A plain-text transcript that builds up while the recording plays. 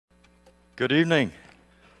Good evening.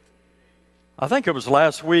 I think it was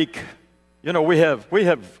last week, we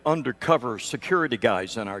have undercover security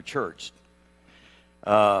guys in our church.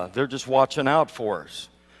 They're just watching out for us.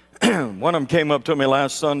 One of them came up to me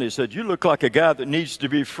last Sunday and said, "You look like a guy that needs to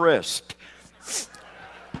be frisked."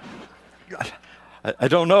 I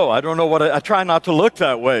don't know. I try not to look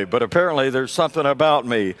that way, but apparently there's something about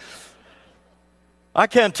me. I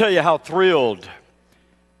can't tell you how thrilled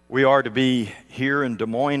we are to be here in Des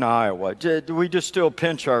Moines, Iowa. We just still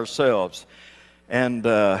pinch ourselves. And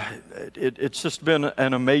it's just been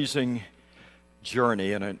an amazing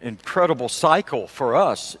journey and an incredible cycle for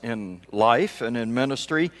us in life and in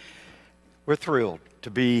ministry. We're thrilled to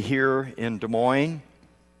be here in Des Moines,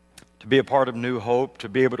 to be a part of New Hope, to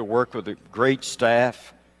be able to work with a great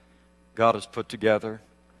staff God has put together.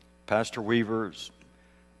 Pastor Weaver is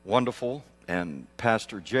wonderful, and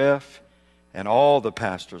Pastor Jeff, and all the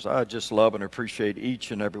pastors. I just love and appreciate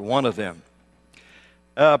each and every one of them.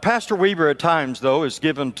 Pastor Weaver at times, though, is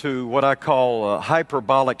given to what I call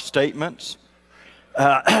hyperbolic statements. He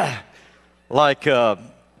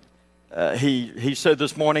said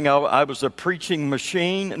this morning, I was a preaching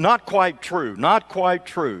machine. Not quite true, not quite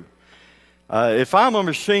true. If I'm a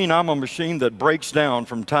machine that breaks down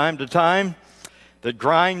from time to time, that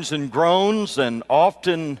grinds and groans and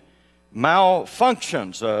often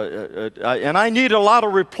malfunctions, and I need a lot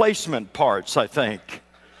of replacement parts, I think.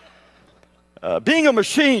 Being a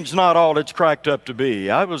machine's not all it's cracked up to be.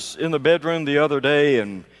 I was in the bedroom the other day,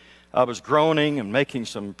 and I was groaning and making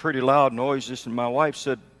some pretty loud noises, and my wife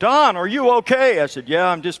said, "Don, are you okay?" I said, "Yeah,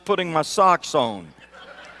 I'm just putting my socks on."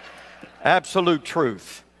 Absolute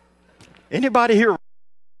truth. Anybody here?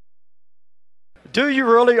 Do you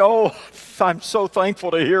really? Oh, I'm so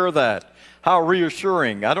thankful to hear that. How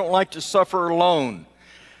reassuring. I don't like to suffer alone.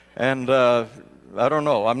 And I don't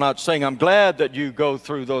know. I'm not saying I'm glad that you go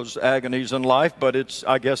through those agonies in life, but it's,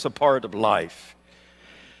 I guess, a part of life.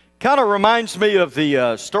 Kind of reminds me of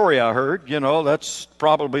the story I heard. That's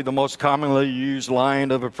probably the most commonly used line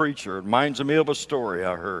of a preacher. It reminds me of a story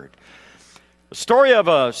I heard. The story of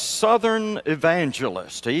a southern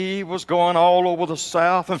evangelist. He was going all over the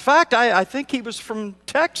South. In fact, I think he was from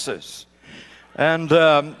Texas. And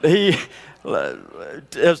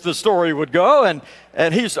as the story would go,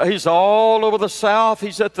 and he's all over the South.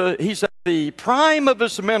 He's at the prime of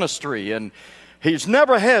his ministry, and he's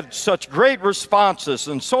never had such great responses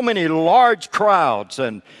and so many large crowds,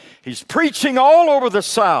 and he's preaching all over the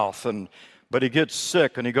South. But he gets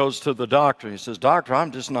sick, and he goes to the doctor. He says, "Doctor,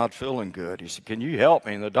 I'm just not feeling good." He said, "Can you help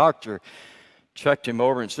me?" And the doctor checked him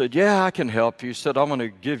over and said, "Yeah, I can help you." He said, "I'm going to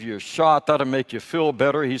give you a shot. That'll make you feel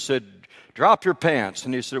better." He said, "Drop your pants."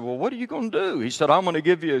 And he said, "Well, what are you going to do?" He said, "I'm going to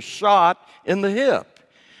give you a shot in the hip."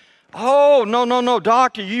 "Oh, no,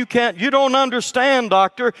 doctor, you don't understand,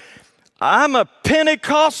 doctor. I'm a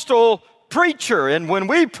Pentecostal preacher, and when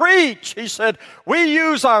we preach," he said, "we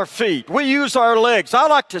use our feet, we use our legs. I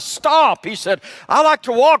like to stomp." He said, "I like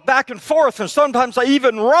to walk back and forth, and sometimes I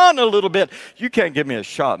even run a little bit. You can't give me a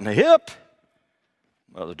shot in the hip."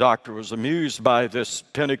 Well, the doctor was amused by this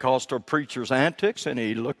Pentecostal preacher's antics, and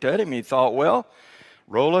he looked at him. He thought, "Well,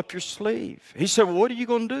 roll up your sleeve." He said, "Well, what are you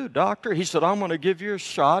going to do, doctor?" He said, "I'm going to give you a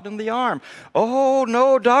shot in the arm." "Oh,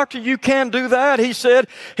 no, doctor, you can't do that." He said,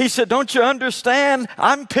 "Don't you understand?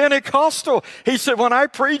 I'm Pentecostal." He said, "When I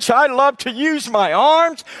preach, I love to use my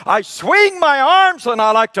arms. I swing my arms, and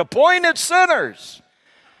I like to point at sinners."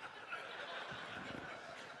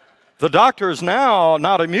 The doctor is now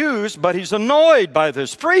not amused, but he's annoyed by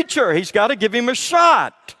this preacher. He's got to give him a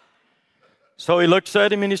shot. So he looks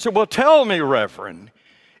at him and he said, "Well, tell me, Reverend,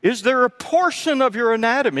 is there a portion of your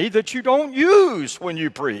anatomy that you don't use when you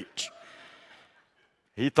preach?"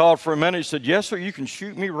 He thought for a minute. He said, "Yes, sir, you can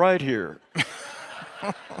shoot me right here."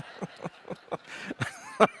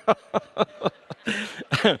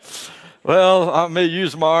 Well, I may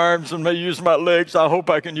use my arms and may use my legs. I hope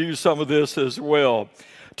I can use some of this as well.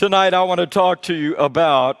 Tonight, I want to talk to you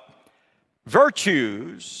about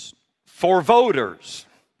virtues for voters.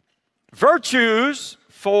 Virtues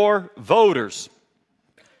for voters.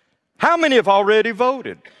 How many have already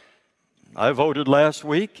voted? I voted last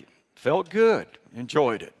week. Felt good.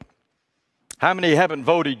 Enjoyed it. How many haven't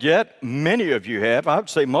voted yet? Many of you have. I would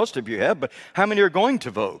say most of you have, but how many are going to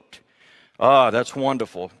vote? That's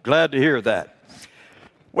wonderful. Glad to hear that.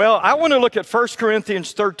 Well, I want to look at 1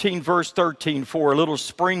 Corinthians 13, verse 13 for a little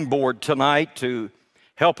springboard tonight to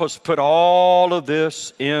help us put all of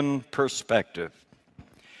this in perspective.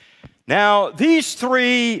 Now, these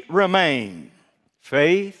three remain: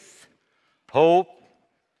 faith, hope,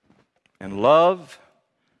 and love.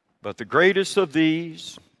 But the greatest of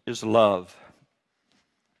these is love.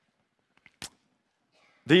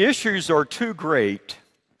 The issues are too great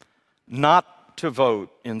not to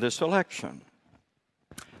vote in this election.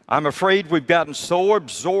 I'm afraid we've gotten so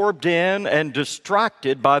absorbed in and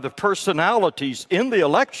distracted by the personalities in the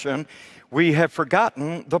election, we have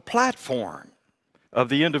forgotten the platform of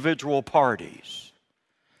the individual parties.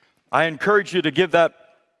 I encourage you to give that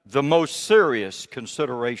the most serious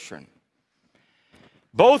consideration.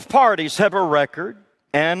 Both parties have a record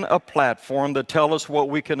and a platform that tell us what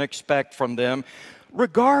we can expect from them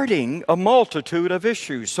regarding a multitude of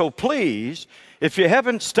issues. So please, if you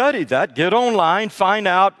haven't studied that, get online, find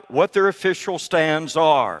out what their official stands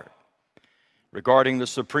are regarding the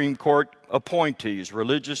Supreme Court appointees,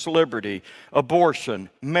 religious liberty, abortion,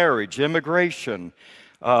 marriage, immigration,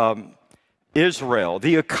 Israel,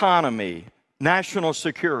 the economy, national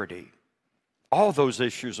security. All those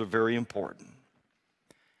issues are very important.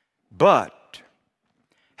 But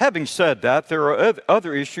having said that, there are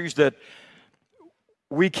other issues that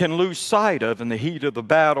we can lose sight of in the heat of the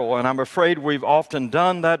battle, and I'm afraid we've often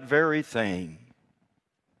done that very thing.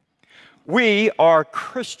 We are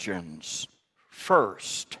Christians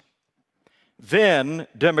first, then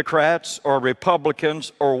Democrats or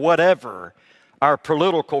Republicans or whatever our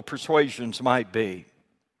political persuasions might be.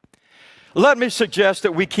 Let me suggest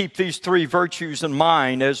that we keep these three virtues in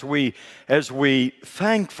mind as we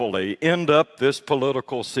thankfully end up this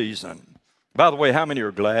political season. By the way, how many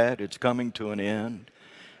are glad it's coming to an end?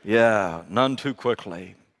 Yeah, none too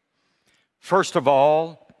quickly. First of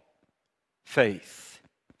all, faith.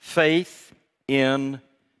 Faith in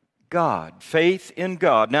God. Faith in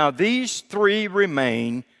God. Now, these three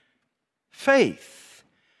remain faith.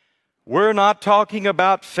 We're not talking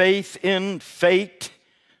about faith in fate,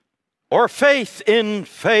 or faith in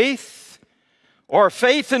faith, or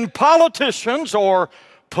faith in politicians or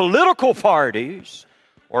political parties,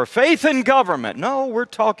 or faith in government. No, we're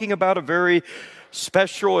talking about a very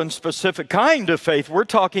special and specific kind of faith. We're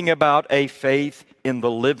talking about a faith in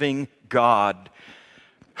the living God,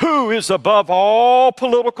 who is above all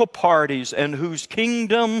political parties and whose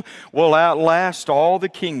kingdom will outlast all the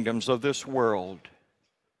kingdoms of this world.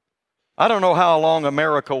 I don't know how long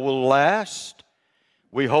America will last.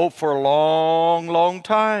 We hope for a long, long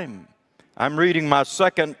time. I'm reading my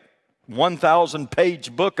second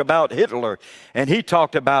 1,000-page book about Hitler, and he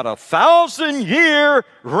talked about a 1,000-year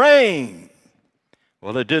reign.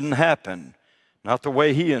 Well, it didn't happen, not the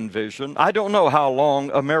way he envisioned. I don't know how long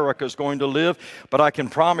America's going to live, but I can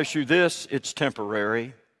promise you this, it's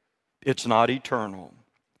temporary. It's not eternal.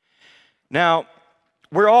 Now,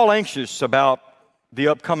 we're all anxious about the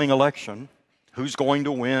upcoming election, who's going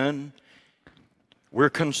to win. We're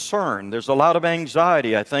concerned. There's a lot of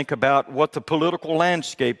anxiety, I think, about what the political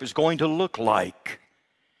landscape is going to look like.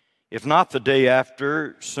 If not the day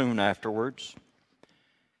after, soon afterwards.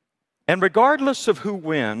 And regardless of who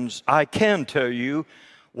wins, I can tell you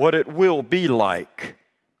what it will be like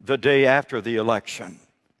the day after the election.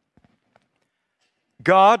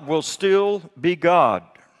 God will still be God.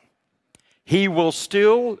 He will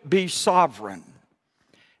still be sovereign.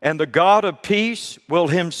 And the God of peace will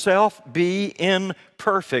himself be in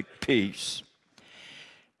perfect peace.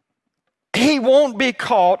 He won't be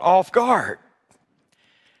caught off guard.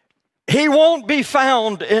 He won't be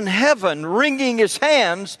found in heaven wringing his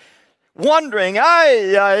hands, wondering,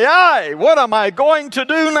 what am I going to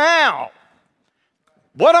do now?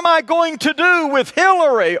 What am I going to do with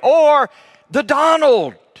Hillary or the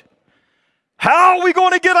Donald? How are we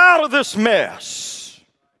going to get out of this mess?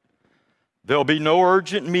 There'll be no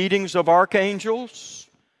urgent meetings of archangels,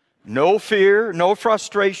 no fear, no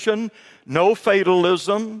frustration, no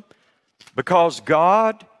fatalism, because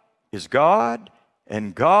God is God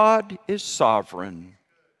and God is sovereign.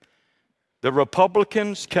 The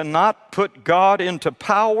Republicans cannot put God into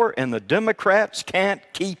power, and the Democrats can't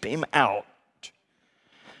keep him out.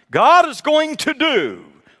 God is going to do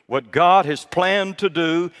what God has planned to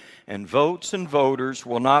do, and votes and voters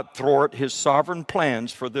will not thwart his sovereign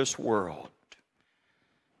plans for this world.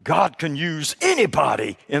 God can use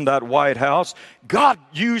anybody in that White House. God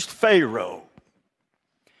used Pharaoh.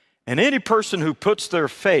 And any person who puts their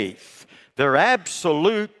faith, their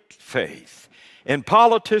absolute faith, in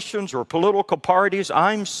politicians or political parties,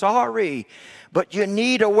 I'm sorry, but you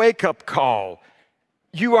need a wake-up call.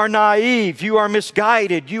 You are naive, you are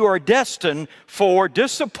misguided, you are destined for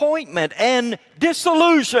disappointment and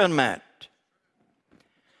disillusionment.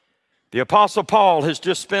 The Apostle Paul has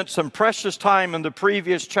just spent some precious time in the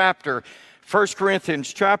previous chapter, 1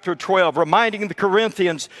 Corinthians chapter 12, reminding the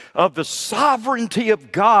Corinthians of the sovereignty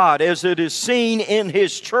of God as it is seen in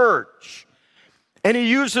his church. And he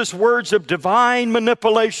uses words of divine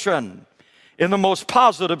manipulation. in the most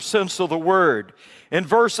positive sense of the word. In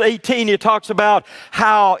verse 18, he talks about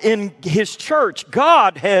how in his church,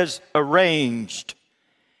 God has arranged.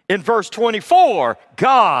 In verse 24,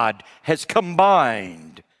 God has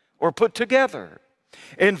combined or put together.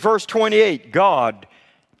 In verse 28, God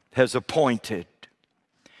has appointed.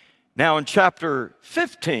 Now in chapter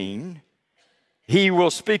 15, he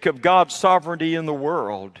will speak of God's sovereignty in the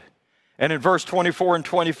world. And in verse 24 and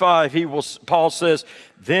 25, Paul says,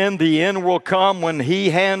 then the end will come when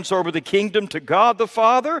he hands over the kingdom to God the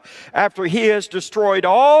Father after he has destroyed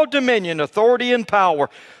all dominion, authority, and power.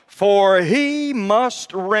 For he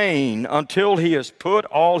must reign until he has put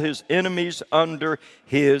all his enemies under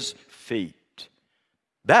his feet.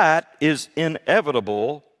 That is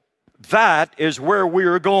inevitable. That is where we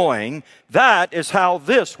are going. That is how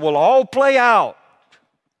this will all play out.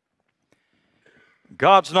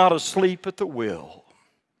 God's not asleep at the wheel.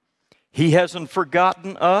 He hasn't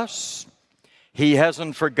forgotten us. He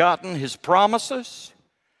hasn't forgotten his promises.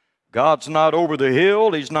 God's not over the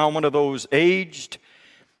hill. He's not one of those aged,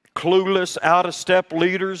 clueless, out-of-step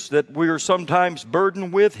leaders that we are sometimes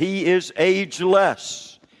burdened with. He is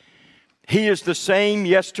ageless. He is the same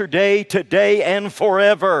yesterday, today, and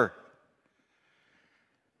forever.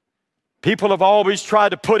 People have always tried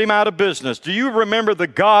to put him out of business. Do you remember the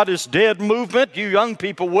God is dead movement? You young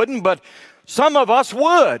people wouldn't, but some of us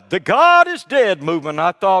would. The God is dead movement.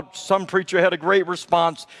 I thought some preacher had a great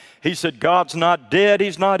response. He said, God's not dead.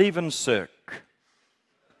 He's not even sick.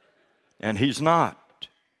 And he's not.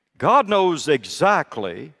 God knows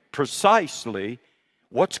exactly, precisely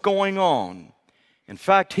what's going on. In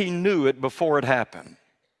fact, he knew it before it happened.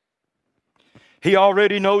 He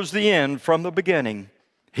already knows the end from the beginning.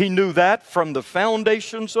 He knew that from the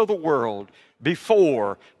foundations of the world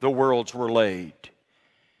before the worlds were laid.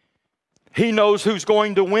 He knows who's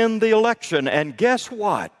going to win the election, and guess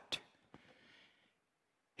what?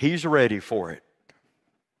 He's ready for it.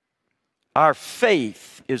 Our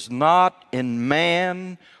faith is not in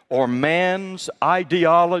man or man's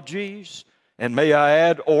ideologies, and may I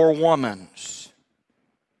add, or woman's.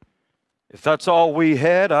 If that's all we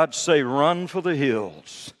had, I'd say run for the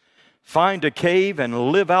hills. Find a cave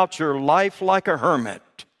and live out your life like a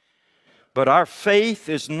hermit. But our faith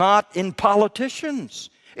is not in politicians.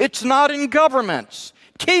 It's not in governments,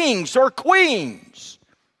 kings or queens.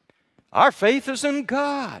 Our faith is in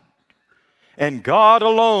God and God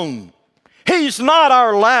alone. He's not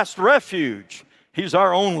our last refuge. He's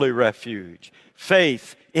our only refuge.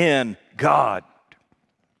 Faith in God.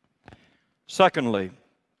 Secondly,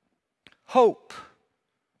 hope.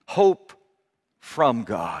 Hope from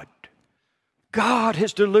God. God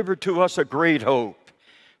has delivered to us a great hope.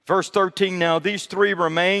 Verse 13, now these three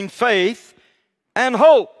remain, faith and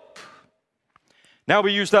hope. Now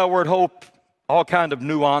we use that word hope, all kind of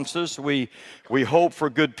nuances. We hope for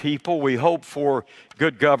good people. We hope for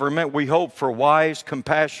good government. We hope for wise,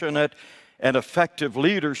 compassionate, and effective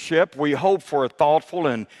leadership. We hope for a thoughtful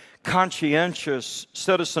and conscientious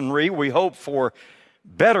citizenry. We hope for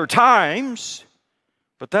better times,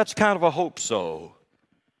 but that's kind of a hope so.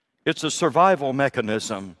 It's a survival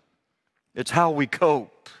mechanism. It's how we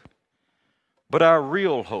cope. But our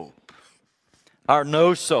real hope, our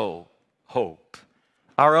no-so hope,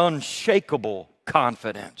 our unshakable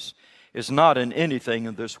confidence is not in anything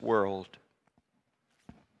in this world.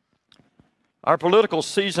 Our political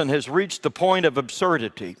season has reached the point of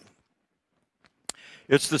absurdity.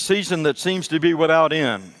 It's the season that seems to be without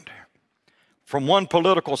end, from one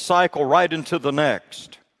political cycle right into the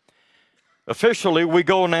next. Officially, we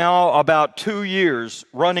go now about 2 years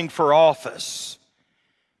running for office,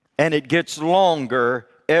 and it gets longer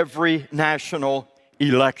every national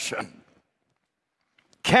election.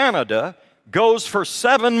 Canada goes for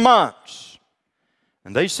 7 months,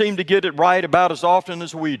 and they seem to get it right about as often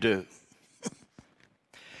as we do.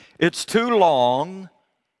 It's too long,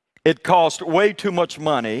 it costs way too much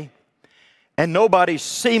money, and nobody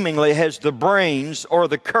seemingly has the brains or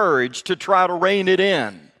the courage to try to rein it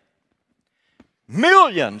in.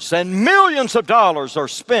 Millions and millions of dollars are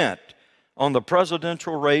spent on the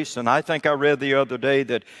presidential race, and I think I read the other day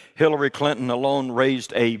that Hillary Clinton alone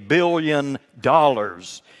raised $1 billion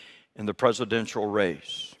in the presidential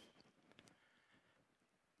race.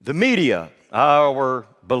 The media, our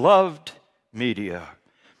beloved media,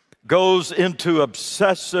 goes into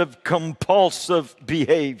obsessive, compulsive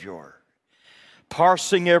behavior,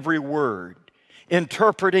 parsing every word,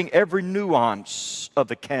 interpreting every nuance of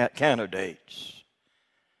the candidates.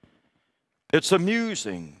 It's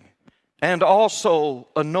amusing and also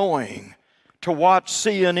annoying to watch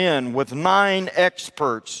CNN with 9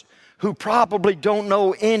 experts who probably don't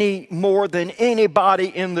know any more than anybody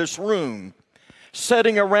in this room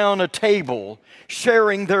sitting around a table,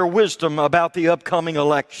 sharing their wisdom about the upcoming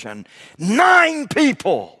election. 9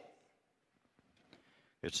 people.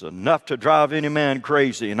 It's enough to drive any man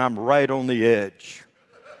crazy, and I'm right on the edge.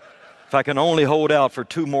 If I can only hold out for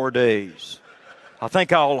 2 more days, I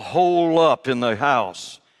think I'll hole up in the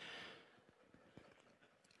house.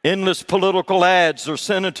 Endless political ads are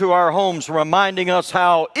sent into our homes reminding us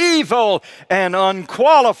how evil and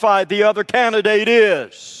unqualified the other candidate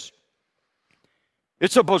is.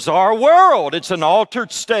 It's a bizarre world. It's an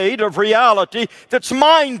altered state of reality that's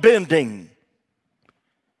mind-bending.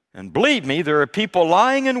 And believe me, there are people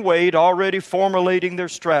lying in wait already formulating their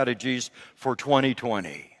strategies for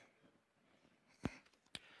 2020.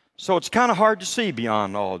 So it's kind of hard to see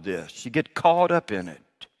beyond all this. You get caught up in it.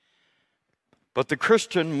 But the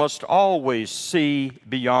Christian must always see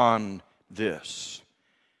beyond this.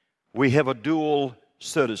 We have a dual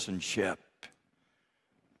citizenship.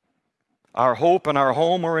 Our hope and our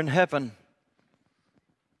home are in heaven.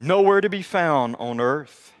 Nowhere to be found on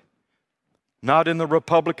earth. Not in the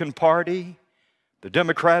Republican Party, the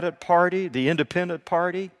Democratic Party, the Independent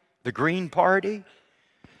Party, the Green Party.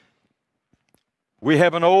 We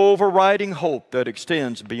have an overriding hope that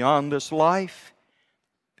extends beyond this life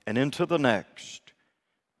and into the next.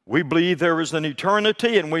 We believe there is an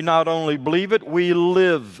eternity, and we not only believe it, we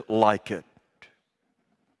live like it.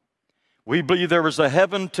 We believe there is a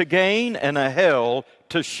heaven to gain and a hell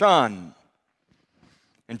to shun.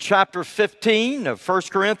 In chapter 15 of 1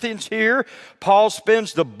 Corinthians here, Paul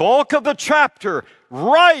spends the bulk of the chapter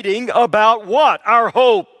writing about what? Our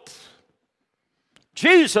hope.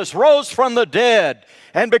 Jesus rose from the dead,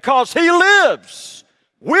 and because He lives,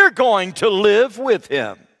 we're going to live with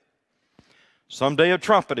Him. Someday a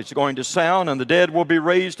trumpet is going to sound, and the dead will be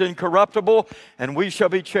raised incorruptible, and we shall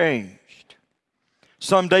be changed.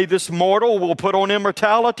 Someday this mortal will put on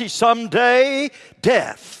immortality. Someday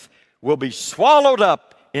death will be swallowed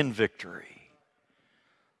up in victory.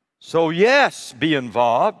 So yes, be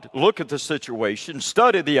involved. Look at the situation.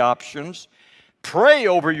 Study the options. Pray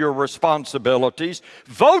over your responsibilities.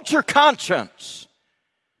 Vote your conscience.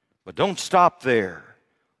 But don't stop there.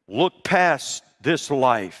 Look past this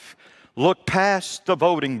life. Look past the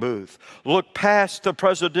voting booth. Look past the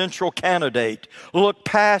presidential candidate. Look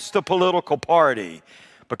past the political party.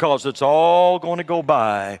 Because it's all going to go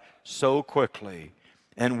by so quickly.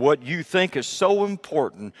 And what you think is so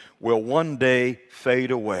important will one day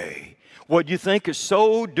fade away. What you think is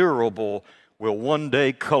so durable will one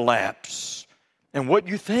day collapse. And what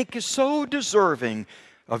you think is so deserving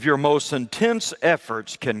of your most intense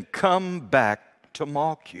efforts can come back to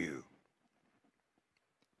mock you.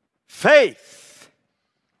 Faith,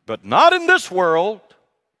 but not in this world.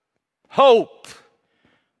 Hope,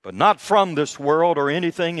 but not from this world or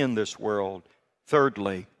anything in this world.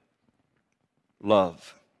 Thirdly,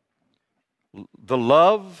 love. The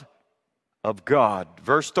love of God.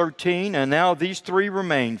 Verse 13, and now these 3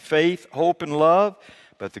 remain, faith, hope, and love,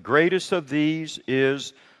 but the greatest of these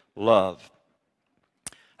is love.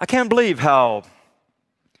 I can't believe how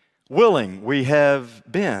willing we have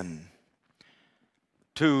been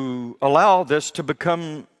to allow this to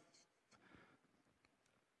become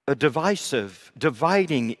a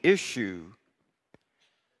dividing issue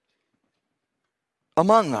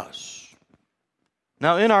among us.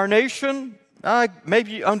 Now, in our nation,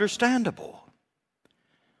 maybe understandable,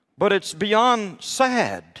 but it's beyond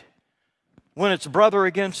sad when it's brother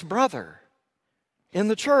against brother in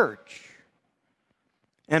the church.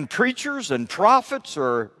 And preachers and prophets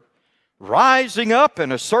are rising up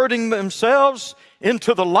and asserting themselves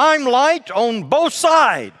into the limelight on both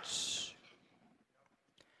sides.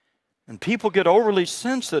 And people get overly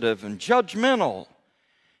sensitive and judgmental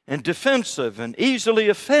and defensive and easily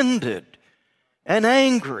offended and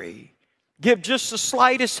angry. Give just the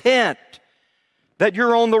slightest hint that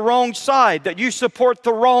you're on the wrong side, that you support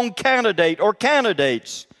the wrong candidate or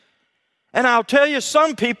candidates. And I'll tell you,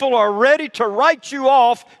 some people are ready to write you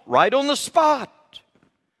off right on the spot.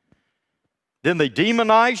 Then they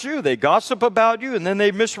demonize you, they gossip about you, and then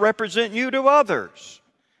they misrepresent you to others.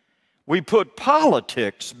 We put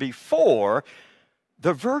politics before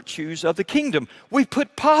the virtues of the kingdom. We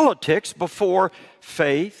put politics before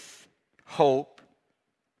faith, hope,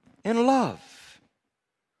 and love.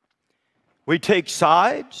 We take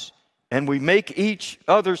sides and we make each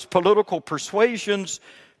other's political persuasions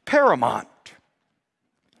paramount.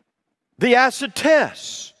 The acid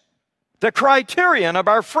test, the criterion of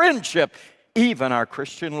our friendship, even our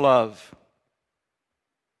Christian love.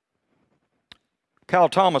 Cal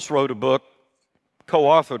Thomas wrote a book,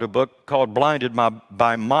 co-authored a book called Blinded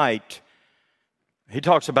by Might. He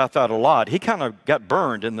talks about that a lot. He kind of got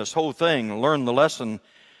burned in this whole thing, learned the lesson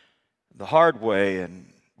the hard way, and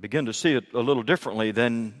began to see it a little differently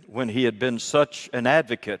than when he had been such an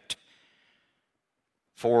advocate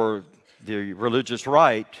for the religious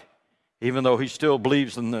right, even though he still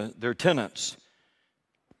believes in their tenets.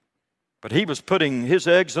 But he was putting his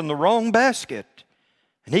eggs in the wrong basket.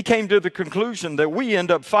 And he came to the conclusion that we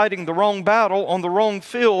end up fighting the wrong battle on the wrong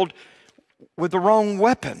field with the wrong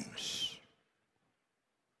weapons.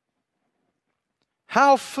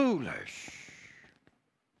 How foolish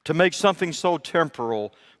to make something so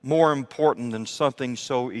temporal more important than something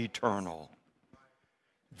so eternal.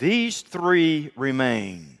 These three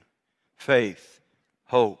remain: faith,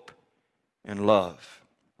 hope, and love.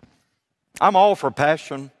 I'm all for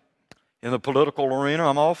passion in the political arena.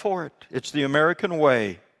 I'm all for it. It's the American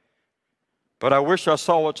way. But I wish I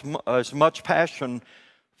saw as much passion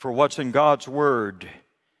for what's in God's Word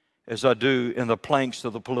as I do in the planks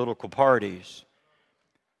of the political parties.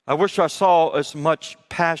 I wish I saw as much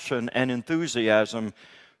passion and enthusiasm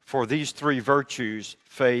for these three virtues: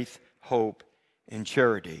 faith, hope, and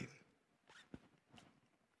charity.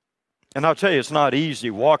 And I'll tell you, it's not easy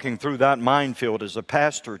walking through that minefield as a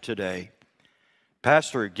pastor today.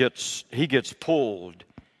 Pastor gets pulled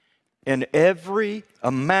in every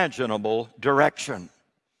imaginable direction.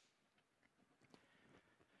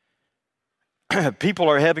 People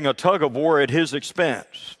are having a tug of war at his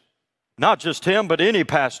expense. Not just him, but any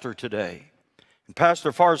pastor today. And Pastor,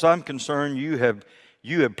 as far as I'm concerned, you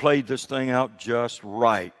have played this thing out just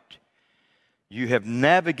right. You have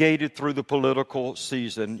navigated through the political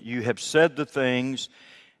season. You have said the things,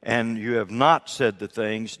 and you have not said the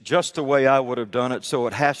things just the way I would have done it, so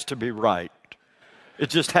it has to be right. It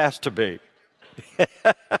just has to be.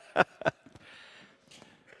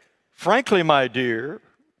 Frankly, my dear,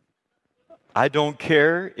 I don't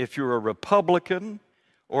care if you're a Republican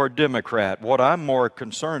or a Democrat. What I'm more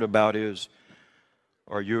concerned about is,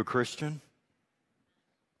 are you a Christian?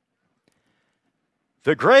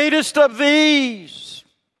 The greatest of these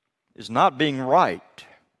is not being right.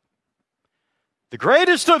 The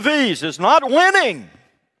greatest of these is not winning.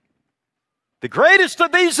 The greatest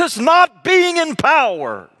of these is not being in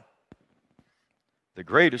power. The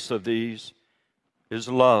greatest of these is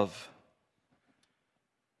love.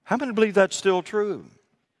 How many believe that's still true?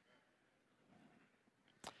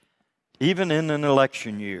 Even in an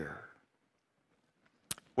election year.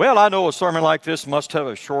 Well, I know a sermon like this must have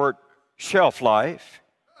a short shelf life.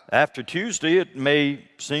 After Tuesday, it may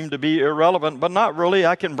seem to be irrelevant, but not really.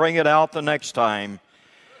 I can bring it out the next time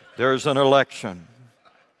there's an election.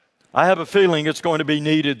 I have a feeling it's going to be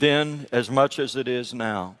needed then as much as it is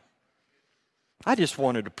now. I just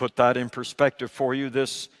wanted to put that in perspective for you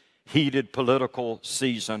this heated political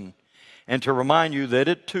season, and to remind you that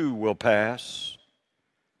it too will pass.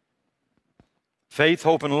 Faith,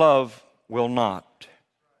 hope, and love will not.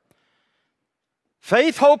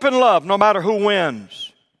 Faith, hope, and love, no matter who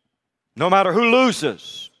wins, no matter who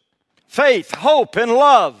loses. Faith, hope, and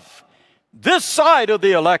love, this side of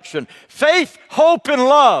the election. Faith, hope, and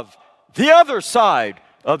love, the other side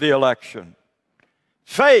of the election.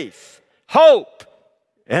 Faith, hope,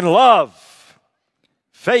 and love.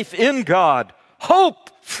 Faith in God,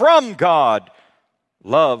 hope from God,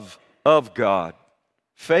 love of God.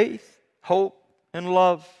 Faith, hope, and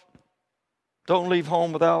love. Don't leave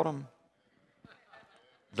home without them.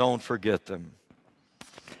 Don't forget them.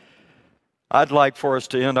 I'd like for us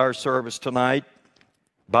to end our service tonight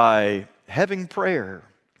by having prayer.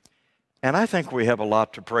 And I think we have a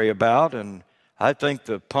lot to pray about, and I think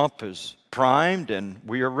the pump is primed, and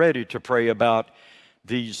we are ready to pray about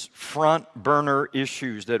these front burner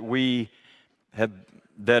issues that we have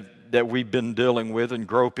that we've been dealing with and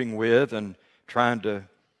groping with and trying to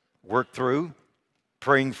work through.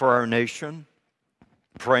 Praying for our nation,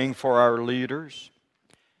 praying for our leaders,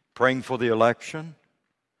 praying for the election,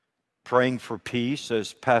 praying for peace,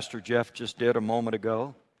 as Pastor Jeff just did a moment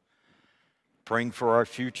ago, praying for our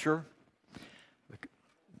future,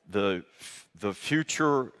 the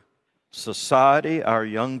future society our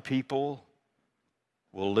young people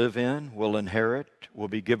will live in, will inherit, will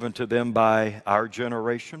be given to them by our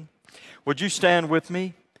generation. Would you stand with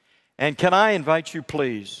me? And can I invite you,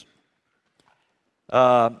 please?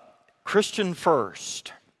 Christian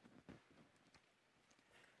first,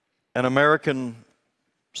 an American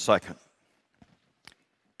second.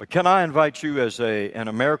 But can I invite you as an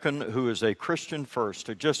American who is a Christian first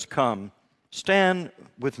to just come, stand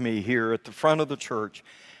with me here at the front of the church,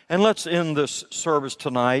 and let's end this service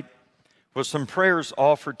tonight with some prayers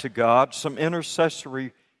offered to God, some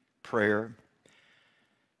intercessory prayer,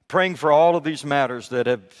 praying for all of these matters that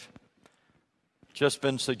have just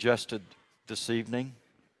been suggested this evening.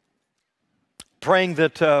 Praying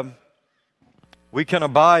that we can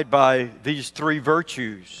abide by these three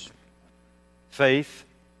virtues: faith,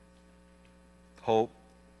 hope,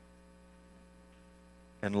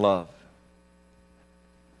 and love.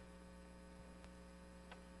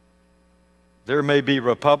 There may be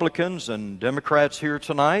Republicans and Democrats here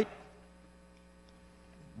tonight,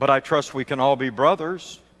 but I trust we can all be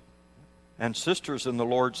brothers and sisters in the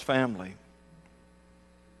Lord's family.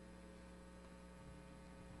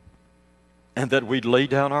 And that we'd lay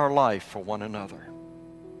down our life for one another.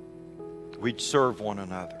 We'd serve one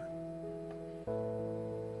another.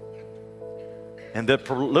 And that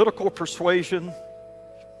political persuasion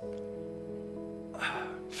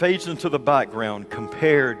fades into the background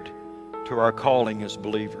compared to our calling as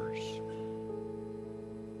believers.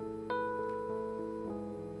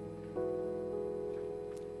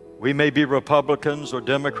 We may be Republicans or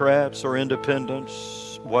Democrats or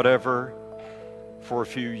independents, whatever, for a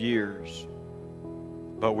few years,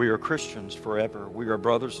 but we are Christians forever. We are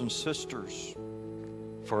brothers and sisters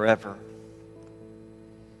forever.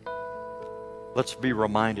 Let's be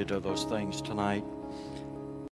reminded of those things tonight.